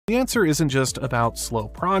The answer isn't just about slow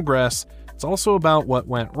progress, it's also about what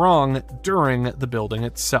went wrong during the building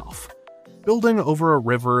itself. Building over a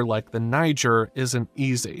river like the Niger isn't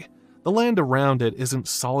easy. The land around it isn't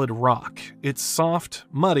solid rock, it's soft,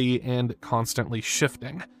 muddy, and constantly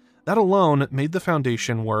shifting. That alone made the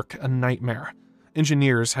foundation work a nightmare.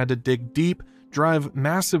 Engineers had to dig deep, drive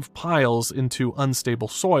massive piles into unstable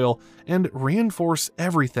soil, and reinforce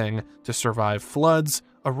everything to survive floods,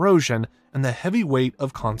 erosion, and the heavy weight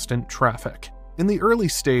of constant traffic. In the early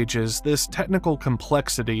stages, this technical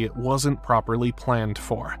complexity wasn't properly planned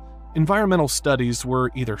for. Environmental studies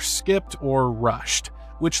were either skipped or rushed,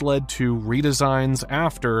 which led to redesigns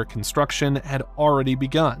after construction had already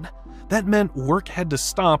begun. That meant work had to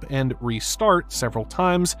stop and restart several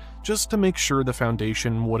times just to make sure the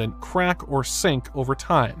foundation wouldn't crack or sink over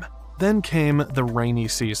time. Then came the rainy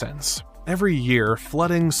seasons. Every year,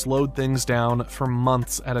 flooding slowed things down for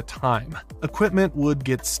months at a time. Equipment would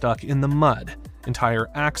get stuck in the mud, entire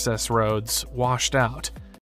access roads washed out,